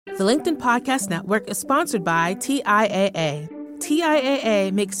The LinkedIn Podcast Network is sponsored by TIAA.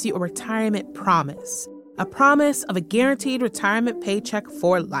 TIAA makes you a retirement promise, a promise of a guaranteed retirement paycheck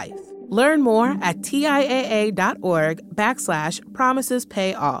for life. Learn more at TIAA.org/promises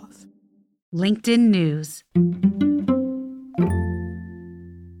pay off. LinkedIn News.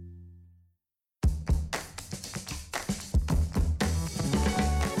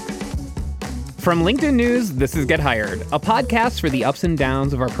 From LinkedIn News, this is Get Hired, a podcast for the ups and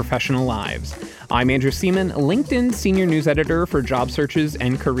downs of our professional lives. I'm Andrew Seaman, LinkedIn Senior News Editor for job searches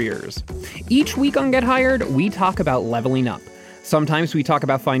and careers. Each week on Get Hired, we talk about leveling up. Sometimes we talk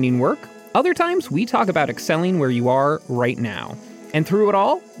about finding work. Other times we talk about excelling where you are right now. And through it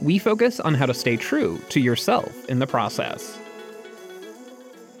all, we focus on how to stay true to yourself in the process.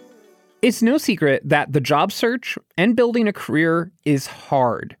 It's no secret that the job search and building a career is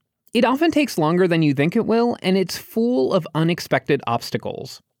hard. It often takes longer than you think it will, and it's full of unexpected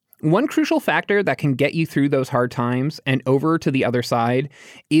obstacles. One crucial factor that can get you through those hard times and over to the other side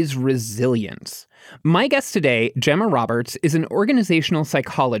is resilience. My guest today, Gemma Roberts, is an organizational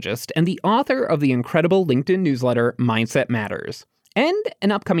psychologist and the author of the incredible LinkedIn newsletter Mindset Matters, and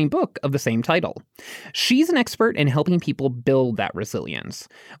an upcoming book of the same title. She's an expert in helping people build that resilience.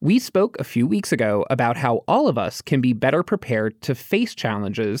 We spoke a few weeks ago about how all of us can be better prepared to face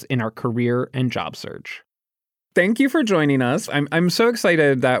challenges in our career and job search. Thank you for joining us. I'm so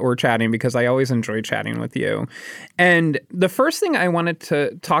excited that we're chatting because I always enjoy chatting with you. And the first thing I wanted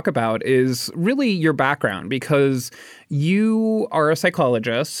to talk about is really your background, because you are a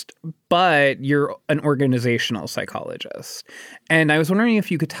psychologist, but you're an organizational psychologist. And I was wondering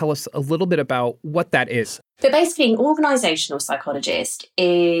if you could tell us a little bit about what that is. But basically, an organisational psychologist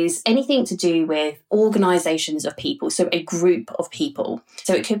is anything to do with organisations of people, so a group of people.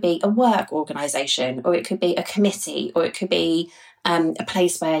 So it could be a work organisation, or it could be a committee, or it could be a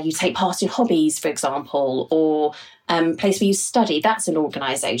place where you take part in hobbies, for example, or a place where you study. That's an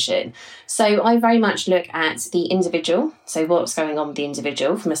organisation. So I very much look at the individual, so what's going on with the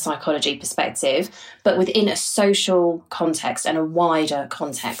individual from a psychology perspective, but within a social context and a wider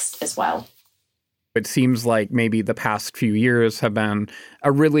context as well. It seems like maybe the past few years have been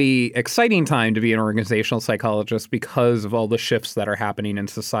a really exciting time to be an organizational psychologist because of all the shifts that are happening in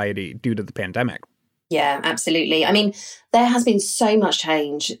society due to the pandemic. Yeah, absolutely. I mean, there has been so much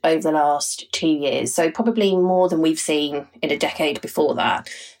change over the last 2 years, so probably more than we've seen in a decade before that.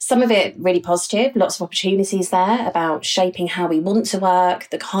 Some of it really positive, lots of opportunities there about shaping how we want to work,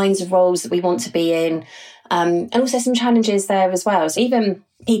 the kinds of roles that we want to be in, and also some challenges there as well. So even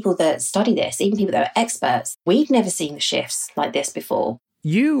people that study this, even people that are experts, we've never seen the shifts like this before.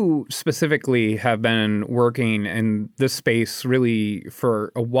 You specifically have been working in this space really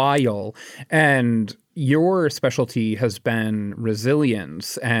for a while, and your specialty has been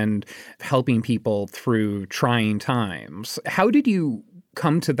resilience and helping people through trying times. How did you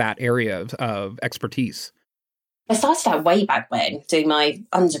come to that area of expertise? I started out way back when doing my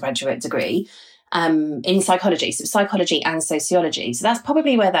undergraduate degree in psychology, so psychology and sociology. So that's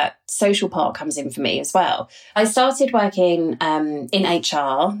probably where that social part comes in for me as well. I started working in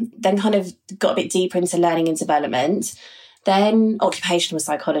HR, then kind of got a bit deeper into learning and development, then occupational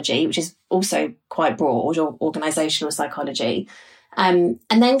psychology, which is also quite broad, or organisational psychology, and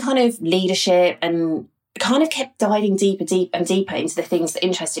then kind of leadership, and kind of kept diving deeper into the things that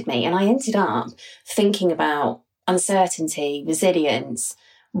interested me. And I ended up thinking about uncertainty, resilience.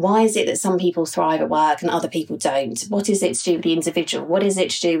 Why is it that some people thrive at work and other people don't? What is it to do with the individual? What is it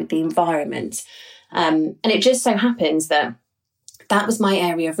to do with the environment? And it just so happens that that was my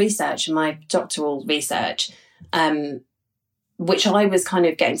area of research and my doctoral research, which I was kind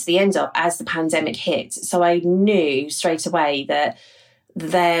of getting to the end of as the pandemic hit. So I knew straight away that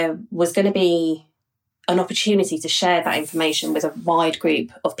there was going to be an opportunity to share that information with a wide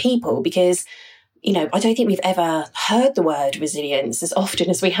group of people, because I don't think we've ever heard the word resilience as often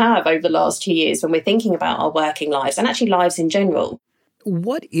as we have over the last 2 years when we're thinking about our working lives and actually lives in general.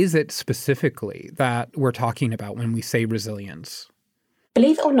 What is it specifically that we're talking about when we say resilience?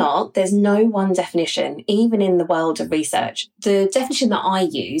 Believe it or not, there's no one definition, even in the world of research. The definition that I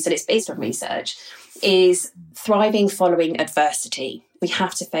use, and it's based on research, is thriving following adversity. We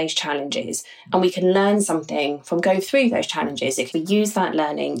have to face challenges, and we can learn something from going through those challenges if we use that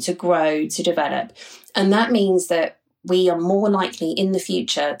learning to grow, to develop. And that means that we are more likely in the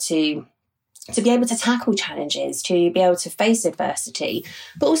future to be able to tackle challenges, to be able to face adversity,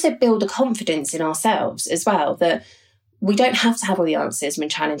 but also build a confidence in ourselves as well, that we don't have to have all the answers when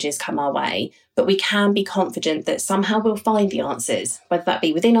challenges come our way, but we can be confident that somehow we'll find the answers, whether that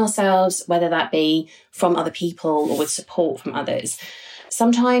be within ourselves, whether that be from other people or with support from others.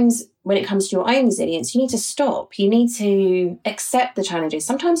 Sometimes when it comes to your own resilience, you need to stop. You need to accept the challenges.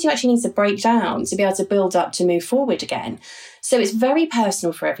 Sometimes you actually need to break down to be able to build up to move forward again. So it's very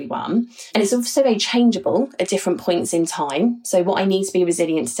personal for everyone. And it's also very changeable at different points in time. So what I need to be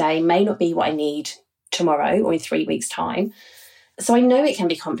resilient today may not be what I need tomorrow or in 3 weeks' time. So I know it can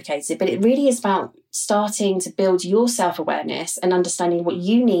be complicated, but it really is about starting to build your self-awareness and understanding what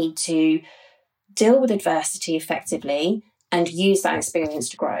you need to deal with adversity effectively and use that experience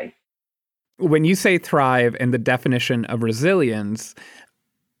to grow. When you say thrive and the definition of resilience,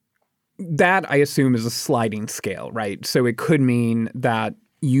 that I assume is a sliding scale, right? So it could mean that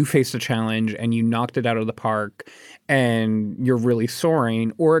you faced a challenge and you knocked it out of the park and you're really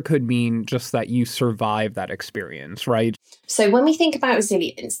soaring, or it could mean just that you survived that experience, right? So when we think about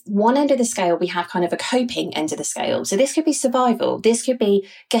resilience, one end of the scale, we have kind of a coping end of the scale. So this could be survival. This could be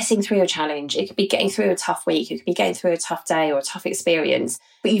getting through a challenge. It could be getting through a tough week. It could be getting through a tough day or a tough experience,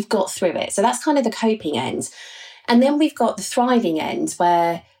 but you've got through it. So that's kind of the coping end. And then we've got the thriving end,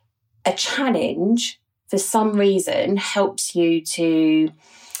 where a challenge for some reason helps you to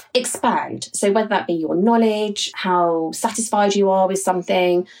expand. So whether that be your knowledge, how satisfied you are with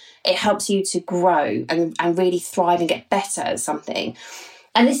something, it helps you to grow and really thrive and get better at something.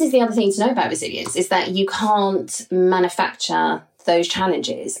 And this is the other thing to know about resilience, is that you can't manufacture those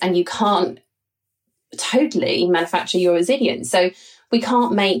challenges and you can't totally manufacture your resilience. So we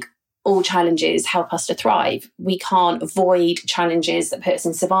can't make all challenges help us to thrive. We can't avoid challenges that put us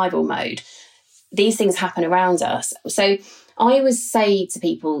in survival mode. These things happen around us. So I always say to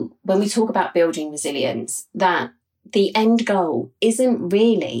people, when we talk about building resilience, that the end goal isn't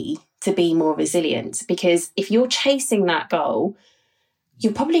really to be more resilient, because if you're chasing that goal,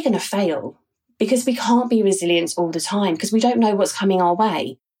 you're probably going to fail, because we can't be resilient all the time because we don't know what's coming our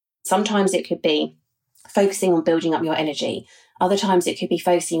way. Sometimes it could be focusing on building up your energy. Other times it could be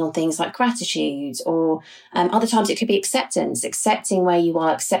focusing on things like gratitude, or other times it could be acceptance, accepting where you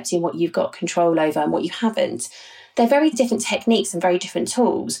are, accepting what you've got control over and what you haven't. They're very different techniques and very different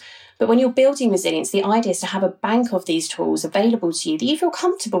tools. But when you're building resilience, the idea is to have a bank of these tools available to you that you feel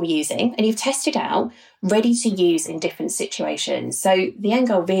comfortable using and you've tested out, ready to use in different situations. So the end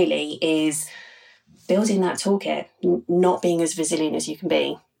goal really is building that toolkit, not being as resilient as you can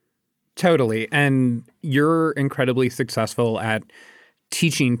be. Totally. And you're incredibly successful at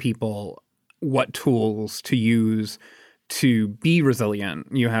teaching people what tools to use to be resilient.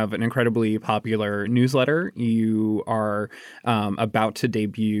 You have an incredibly popular newsletter. You are about to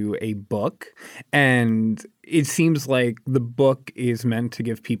debut a book. And it seems like the book is meant to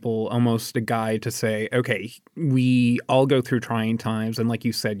give people almost a guide to say, okay, we all go through trying times. And like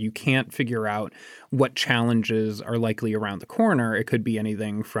you said, you can't figure out what challenges are likely around the corner. It could be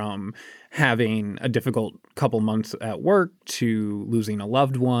anything from having a difficult couple months at work to losing a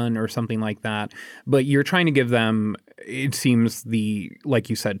loved one or something like that. But you're trying to give them, it seems, like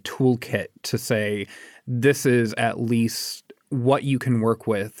you said, toolkit to say, this is at least what you can work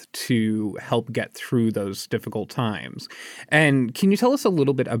with to help get through those difficult times. And can you tell us a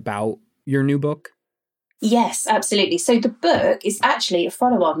little bit about your new book? Yes, absolutely. So the book is actually a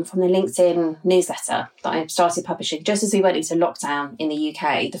follow-on from the LinkedIn newsletter that I started publishing just as we went into lockdown in the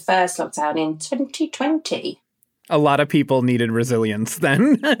UK, the first lockdown in 2020. A lot of people needed resilience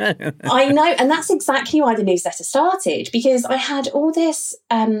then. I know. And that's exactly why the newsletter started, because I had all this,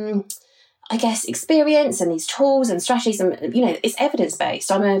 experience and these tools and strategies, and, it's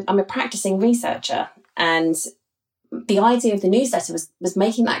evidence-based. I'm a practicing researcher, and the idea of the newsletter was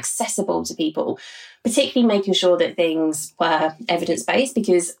making that accessible to people, particularly making sure that things were evidence-based,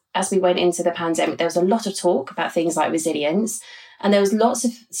 because as we went into the pandemic, there was a lot of talk about things like resilience, and there was lots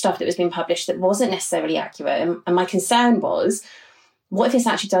of stuff that was being published that wasn't necessarily accurate. And my concern was, what if this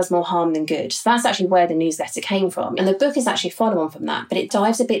actually does more harm than good? So that's actually where the newsletter came from. And the book is actually a follow-on from that, but it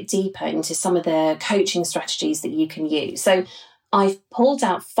dives a bit deeper into some of the coaching strategies that you can use. So I've pulled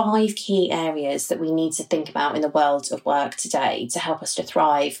out 5 key areas that we need to think about in the world of work today to help us to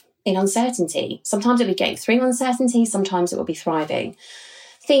thrive in uncertainty. Sometimes it'll be getting through uncertainty, sometimes it will be thriving.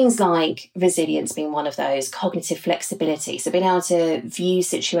 Things like resilience being one of those, cognitive flexibility, so being able to view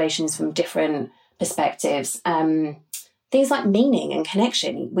situations from different perspectives. Things like meaning and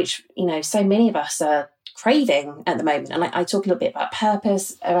connection, which, so many of us are craving at the moment. And I talk a little bit about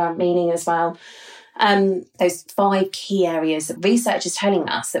purpose around meaning as well. Those 5 key areas that research is telling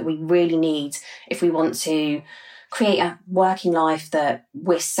us that we really need if we want to create a working life that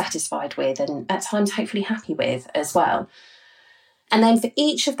we're satisfied with and at times hopefully happy with as well. And then for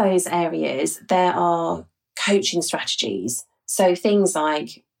each of those areas, there are coaching strategies. So things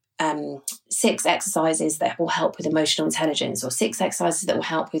like 6 exercises that will help with emotional intelligence or 6 exercises that will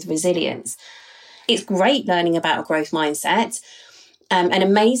help with resilience. It's great learning about a growth mindset and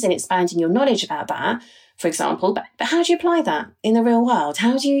amazing expanding your knowledge about that, for example, but how do you apply that in the real world?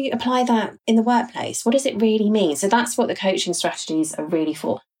 How do you apply that in the workplace? What does it really mean? So that's what the coaching strategies are really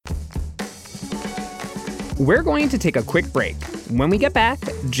for. We're going to take a quick break. When we get back,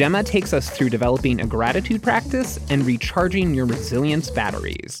 Gemma takes us through developing a gratitude practice and recharging your resilience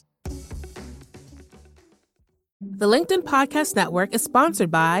batteries. The LinkedIn Podcast Network is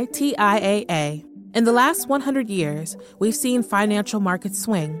sponsored by TIAA. In the last 100 years, we've seen financial markets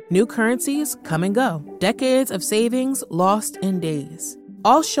swing, new currencies come and go, decades of savings lost in days,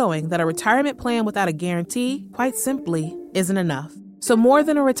 all showing that a retirement plan without a guarantee, quite simply, isn't enough. So more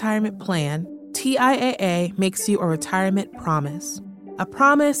than a retirement plan, TIAA makes you a retirement promise. A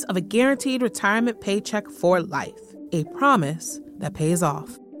promise of a guaranteed retirement paycheck for life. A promise that pays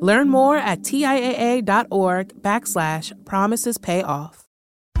off. Learn more at TIAA.org/promisespayoff.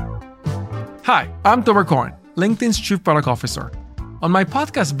 Hi, I'm Tomer Cohen, LinkedIn's Chief Product Officer. On my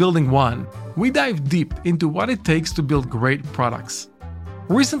podcast, Building One, we dive deep into what it takes to build great products.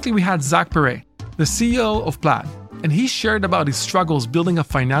 Recently, we had Zach Perret, the CEO of Plaid, and he shared about his struggles building a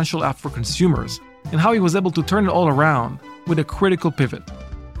financial app for consumers and how he was able to turn it all around with a critical pivot.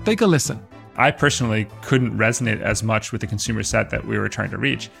 Take a listen. I personally couldn't resonate as much with the consumer set that we were trying to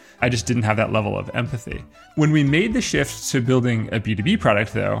reach. I just didn't have that level of empathy. When we made the shift to building a B2B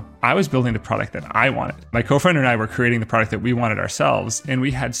product, though, I was building the product that I wanted. My co-founder and I were creating the product that we wanted ourselves, and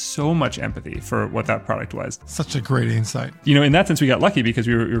we had so much empathy for what that product was. Such a great insight. In that sense, we got lucky because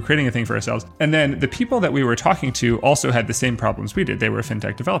we were creating a thing for ourselves. And then the people that we were talking to also had the same problems we did. They were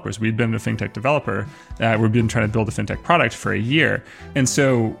fintech developers. We'd been a fintech developer. We'd been trying to build a fintech product for a year. And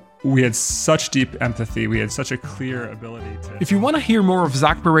so we had such deep empathy. We had such a clear ability to... If you want to hear more of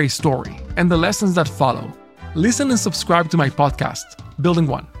Zach Perret's story and the lessons that follow, listen and subscribe to my podcast, Building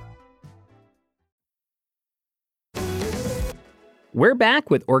One. We're back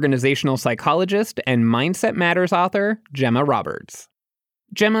with organizational psychologist and Mindset Matters author, Gemma Roberts.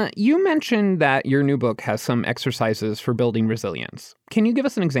 Gemma, you mentioned that your new book has some exercises for building resilience. Can you give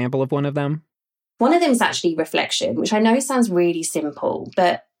us an example of one of them? One of them is actually reflection, which I know sounds really simple,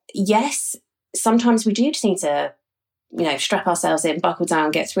 but yes, sometimes we do just need to, strap ourselves in, buckle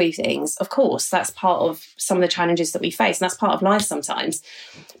down, get through things. Of course, that's part of some of the challenges that we face, and that's part of life sometimes.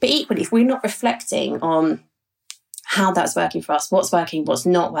 But equally, if we're not reflecting on how that's working for us, what's working, what's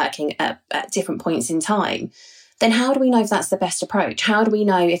not working at different points in time, then how do we know if that's the best approach? How do we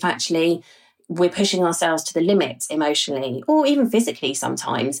know if actually we're pushing ourselves to the limit emotionally or even physically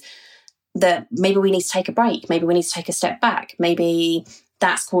sometimes, that maybe we need to take a break, maybe we need to take a step back, maybe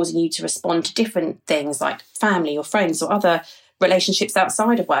that's causing you to respond to different things like family or friends or other relationships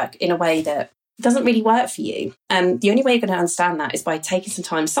outside of work in a way that doesn't really work for you. The only way you're going to understand that is by taking some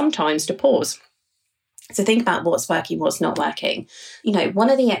time sometimes to pause. So think about what's working, what's not working.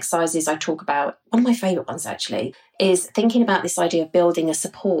 One of the exercises I talk about, one of my favourite ones actually, is thinking about this idea of building a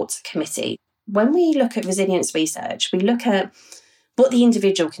support committee. When we look at resilience research, we look at what the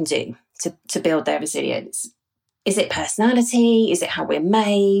individual can do to build their resilience. Is it personality? Is it how we're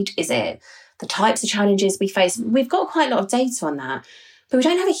made? Is it the types of challenges we face? We've got quite a lot of data on that, but we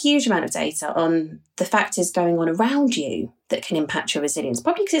don't have a huge amount of data on the factors going on around you that can impact your resilience,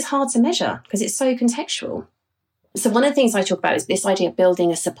 probably because it's hard to measure, because it's so contextual. So one of the things I talk about is this idea of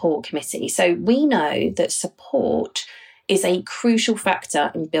building a support committee. So we know that support is a crucial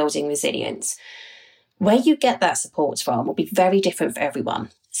factor in building resilience. Where you get that support from will be very different for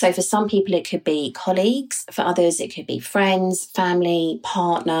everyone. So for some people, it could be colleagues. For others, it could be friends, family,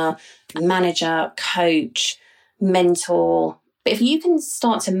 partner, manager, coach, mentor. But if you can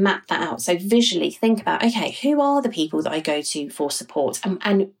start to map that out, so visually think about, okay, who are the people that I go to for support?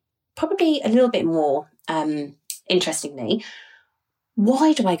 And probably a little bit more interestingly,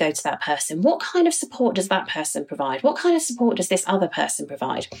 why do I go to that person? What kind of support does that person provide? What kind of support does this other person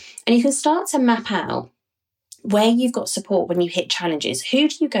provide? And you can start to map out where you've got support when you hit challenges. Who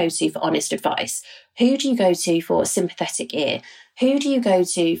do you go to for honest advice? Who do you go to for a sympathetic ear? Who do you go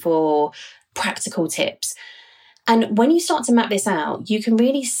to for practical tips? And when you start to map this out, you can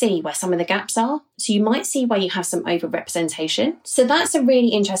really see where some of the gaps are. So you might see where you have some overrepresentation. So that's a really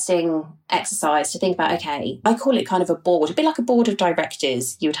interesting exercise to think about. Okay, I call it kind of a board, a bit like a board of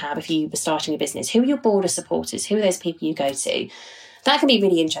directors you would have if you were starting a business. Who are your board of supporters? Who are those people you go to? That can be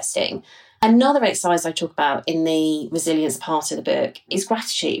really interesting. Another exercise I talk about in the resilience part of the book is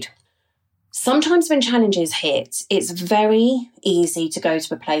gratitude. Sometimes when challenges hit, it's very easy to go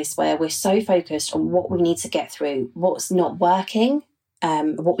to a place where we're so focused on what we need to get through, what's not working,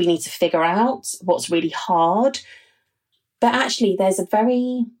 what we need to figure out, what's really hard. But actually, there's a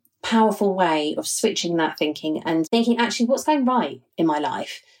very powerful way of switching that thinking and thinking, actually, what's going right in my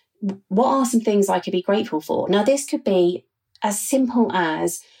life? What are some things I could be grateful for? Now, this could be as simple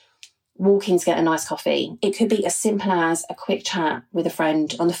as walking to get a nice coffee. It could be as simple as a quick chat with a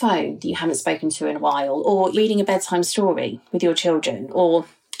friend on the phone that you haven't spoken to in a while, or reading a bedtime story with your children, or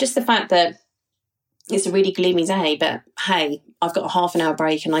just the fact that it's a really gloomy day, but hey, I've got a half an hour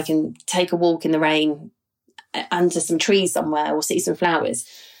break and I can take a walk in the rain under some trees somewhere or see some flowers.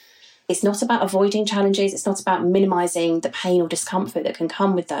 It's not about avoiding challenges. It's not about minimizing the pain or discomfort that can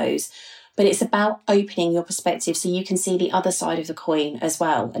come with those, but it's about opening your perspective so you can see the other side of the coin as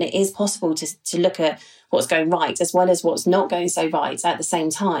well. And it is possible to look at what's going right as well as what's not going so right at the same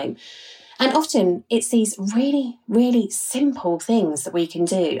time. And often it's these really, really simple things that we can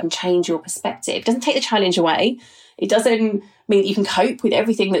do and change your perspective. It doesn't take the challenge away. It doesn't mean that you can cope with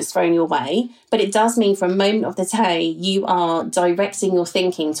everything that's thrown your way, but it does mean for a moment of the day, you are directing your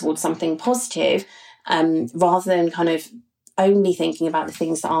thinking towards something positive rather than kind of only thinking about the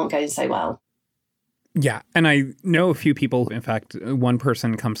things that aren't going so well. Yeah. And I know a few people, in fact, one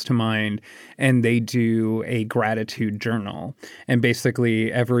person comes to mind, and they do a gratitude journal. And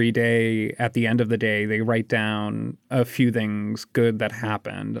basically every day at the end of the day, they write down a few things good that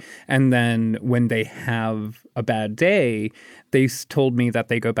happened. And then when they have a bad day, they told me that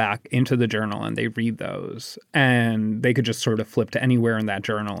they go back into the journal and they read those. And they could just sort of flip to anywhere in that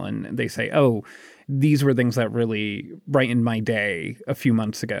journal and they say, oh, these were things that really brightened my day a few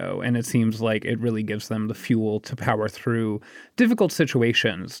months ago. And it seems like it really gives them the fuel to power through difficult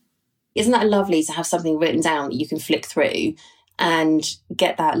situations. Isn't that lovely to have something written down that you can flick through and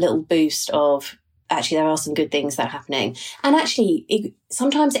get that little boost of, actually, there are some good things that are happening. And actually,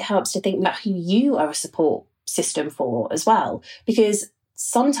 sometimes it helps to think about who you are a support system for as well. Because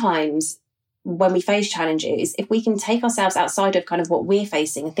sometimes when we face challenges, if we can take ourselves outside of kind of what we're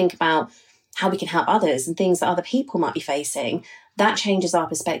facing and think about how we can help others and things that other people might be facing, that changes our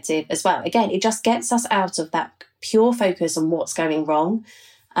perspective as well. Again, it just gets us out of that pure focus on what's going wrong.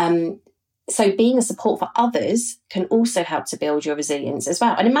 So being a support for others can also help to build your resilience as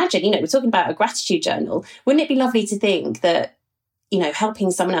well. And imagine, we're talking about a gratitude journal. Wouldn't it be lovely to think that,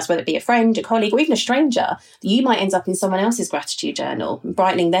 helping someone else, whether it be a friend, a colleague, or even a stranger, you might end up in someone else's gratitude journal,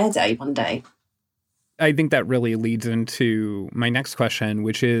 brightening their day one day. I think that really leads into my next question,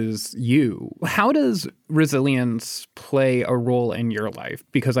 which is you. How does resilience play a role in your life?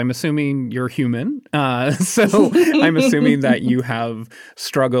 Because I'm assuming you're human. So I'm assuming that you have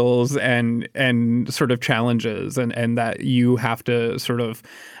struggles and sort of challenges and that you have to sort of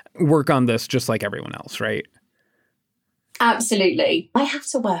work on this just like everyone else, right? Absolutely. I have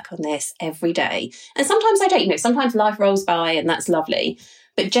to work on this every day. And sometimes I don't. Sometimes life rolls by and that's lovely.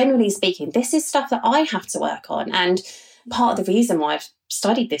 But generally speaking, this is stuff that I have to work on. And part of the reason why I've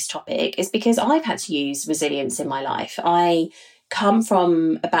studied this topic is because I've had to use resilience in my life. I come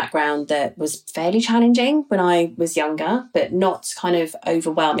from a background that was fairly challenging when I was younger, but not kind of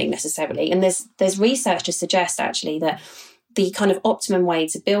overwhelming necessarily. And there's research to suggest actually that the kind of optimum way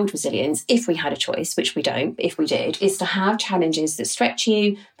to build resilience, if we had a choice, which we don't, if we did, is to have challenges that stretch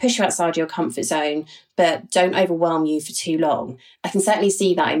you, push you outside your comfort zone, but don't overwhelm you for too long. I can certainly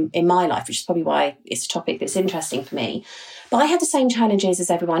see that in my life, which is probably why it's a topic that's interesting for me. But I had the same challenges as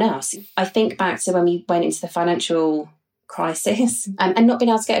everyone else. I think back to when we went into the financial crisis and not being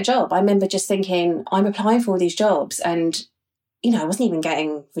able to get a job. I remember just thinking, I'm applying for all these jobs and, I wasn't even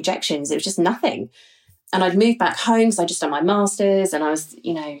getting rejections. It was just nothing. And I'd moved back home because I'd just done my master's and I was,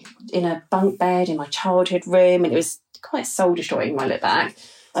 in a bunk bed in my childhood room, and it was quite soul destroying when I look back.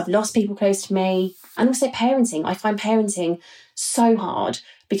 I've lost people close to me, and also parenting. I find parenting so hard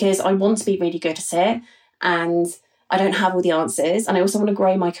because I want to be really good at it and I don't have all the answers, and I also want to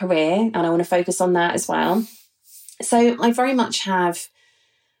grow my career and I want to focus on that as well. So I very much have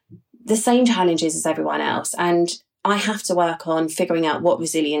the same challenges as everyone else, and I have to work on figuring out what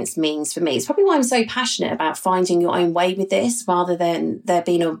resilience means for me. It's probably why I'm so passionate about finding your own way with this rather than there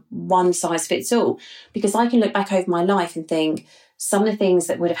being a one size fits all, because I can look back over my life and think some of the things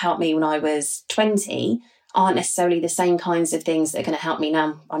that would have helped me when I was 20 aren't necessarily the same kinds of things that are going to help me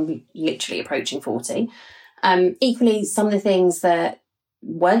now. I'm literally approaching 40. Equally, some of the things that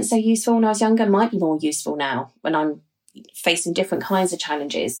weren't so useful when I was younger might be more useful now when I'm facing different kinds of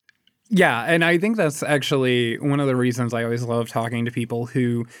challenges. Yeah, and I think that's actually one of the reasons I always love talking to people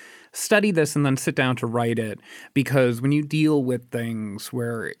who study this and then sit down to write it, because when you deal with things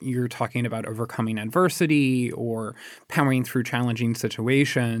where you're talking about overcoming adversity or powering through challenging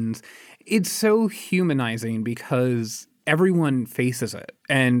situations, it's so humanizing because everyone faces it.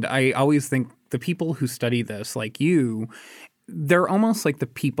 And I always think the people who study this, like you, they're almost like the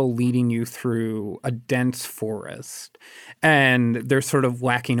people leading you through a dense forest, and they're sort of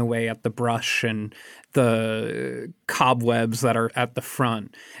whacking away at the brush and the cobwebs that are at the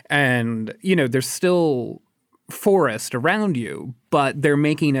front. And, there's still forest around you, but they're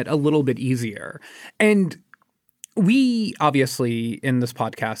making it a little bit easier. And we obviously in this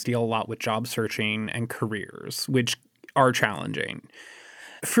podcast deal a lot with job searching and careers, which are challenging.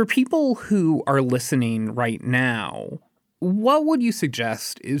 For people who are listening right now, what would you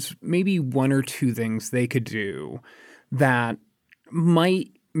suggest is maybe one or two things they could do that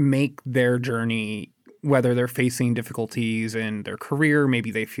might make their journey, whether they're facing difficulties in their career, maybe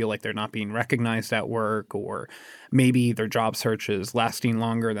they feel like they're not being recognized at work, or maybe their job search is lasting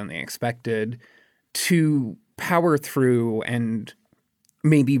longer than they expected, to power through and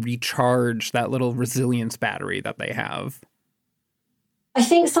maybe recharge that little resilience battery that they have? I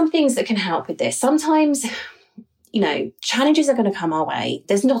think some things that can help with this. Sometimes, challenges are going to come our way.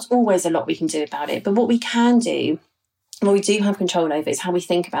 There's not always a lot we can do about it, but what we can do, what we do have control over, is how we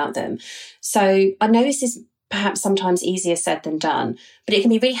think about them. So I know this is perhaps sometimes easier said than done, but it can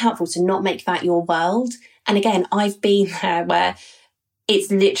be really helpful to not make that your world. And again, I've been there where it's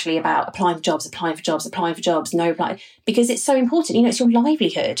literally about applying for jobs, no reply, because it's so important. It's your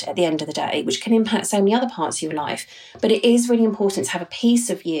livelihood at the end of the day, which can impact so many other parts of your life. But it is really important to have a piece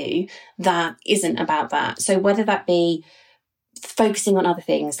of you that isn't about that. So whether that be focusing on other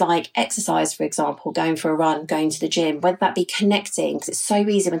things like exercise, for example, going for a run, going to the gym, whether that be connecting, because it's so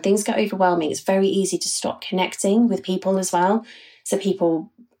easy when things get overwhelming, it's very easy to stop connecting with people as well. So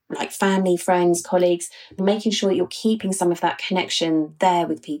people like family, friends, colleagues, making sure that you're keeping some of that connection there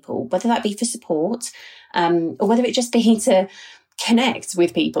with people, whether that be for support or whether it just be to connect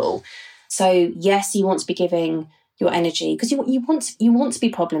with people. So yes, you want to be giving your energy because you want to be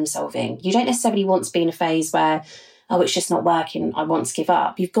problem solving. You don't necessarily want to be in a phase where, oh, it's just not working, I want to give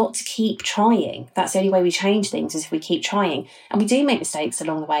up. You've got to keep trying. That's the only way we change things, is if we keep trying. And we do make mistakes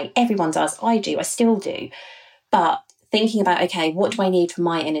along the way. Everyone does. I do. I still do. But thinking about, okay, what do I need for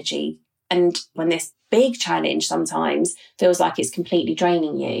my energy? And when this big challenge sometimes feels like it's completely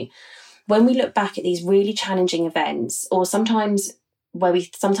draining you, when we look back at these really challenging events, or sometimes where we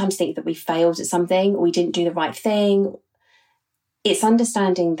sometimes think that we failed at something or we didn't do the right thing, it's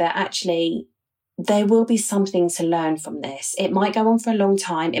understanding that actually there will be something to learn from this. It might go on for a long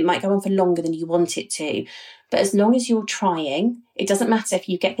time. It might go on for longer than you want it to. But as long as you're trying, it doesn't matter if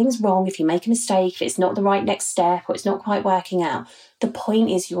you get things wrong, if you make a mistake, if it's not the right next step or it's not quite working out. The point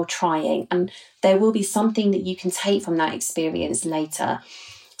is you're trying, and there will be something that you can take from that experience later.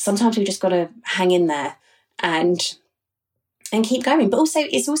 Sometimes we've just got to hang in there and keep going. But also,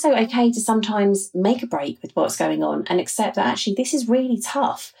 it's also okay to sometimes make a break with what's going on and accept that actually this is really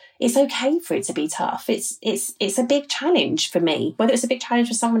tough. It's okay for it to be tough. It's a big challenge for me. Whether it's a big challenge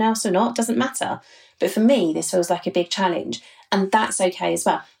for someone else or not doesn't matter. But for me, this feels like a big challenge. And that's okay as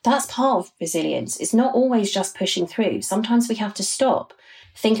well. That's part of resilience. It's not always just pushing through. Sometimes we have to stop,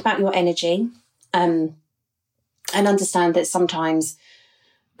 think about your energy, and understand that sometimes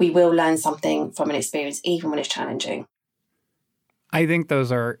we will learn something from an experience, even when it's challenging. I think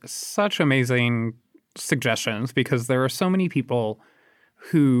those are such amazing suggestions, because there are so many people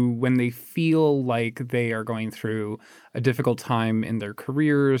who, when they feel like they are going through a difficult time in their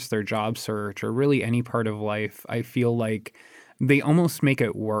careers, their job search, or really any part of life, I feel like they almost make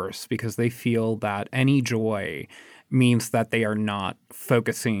it worse because they feel that any joy means that they are not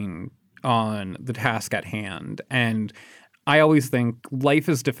focusing on the task at hand. And I always think life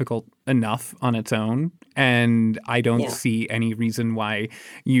is difficult enough on its own, and I don't see any reason why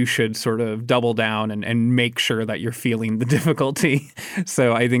you should sort of double down and make sure that you're feeling the difficulty.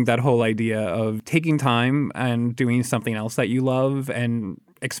 So I think that whole idea of taking time and doing something else that you love and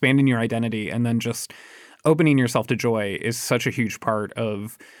expanding your identity and then just opening yourself to joy is such a huge part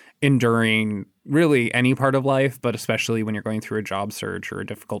of enduring really any part of life, but especially when you're going through a job search or a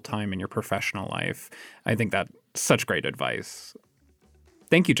difficult time in your professional life. I think that's such great advice.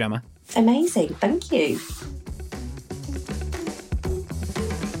 Thank you, Gemma. Amazing. Thank you.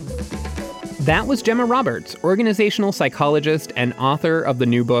 That was Gemma Roberts, organizational psychologist and author of the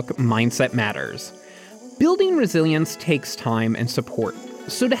new book, Mindset Matters. Building resilience takes time and support.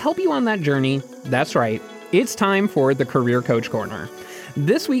 So to help you on that journey, that's right, it's time for the Career Coach Corner.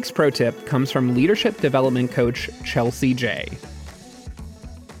 This week's pro tip comes from leadership development coach Chelsea J.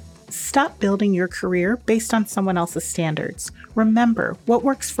 Stop building your career based on someone else's standards. Remember, what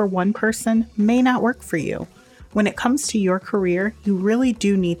works for one person may not work for you. When it comes to your career, you really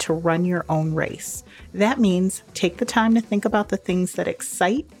do need to run your own race. That means take the time to think about the things that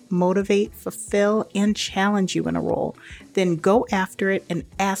excite, motivate, fulfill, and challenge you in a role. Then go after it and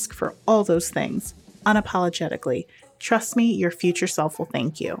ask for all those things unapologetically. Trust me, your future self will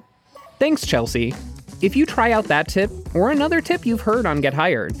thank you. Thanks, Chelsea. If you try out that tip or another tip you've heard on Get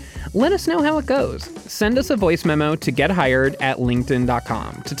Hired, let us know how it goes. Send us a voice memo to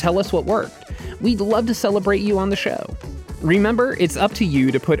gethired@linkedin.com to tell us what worked. We'd love to celebrate you on the show. Remember, it's up to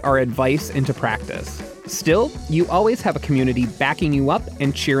you to put our advice into practice. Still, you always have a community backing you up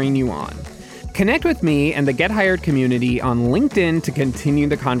and cheering you on. Connect with me and the Get Hired community on LinkedIn to continue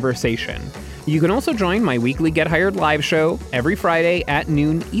the conversation. You can also join my weekly Get Hired live show every Friday at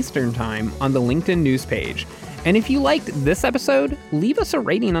noon Eastern Time on the LinkedIn news page. And if you liked this episode, leave us a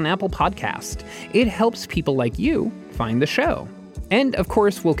rating on Apple Podcast. It helps people like you find the show. And of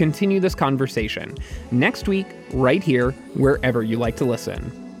course, we'll continue this conversation next week, right here, wherever you like to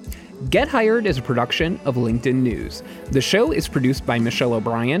listen. Get Hired is a production of LinkedIn News. The show is produced by Michelle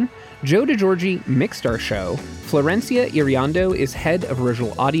O'Brien. Joe DeGiorgi mixed our show. Florencia Iriondo is head of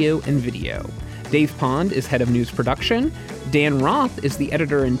original audio and video. Dave Pond is head of news production. Dan Roth is the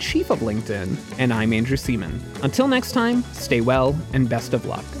editor-in-chief of LinkedIn. And I'm Andrew Seaman. Until next time, stay well and best of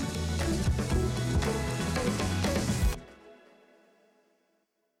luck.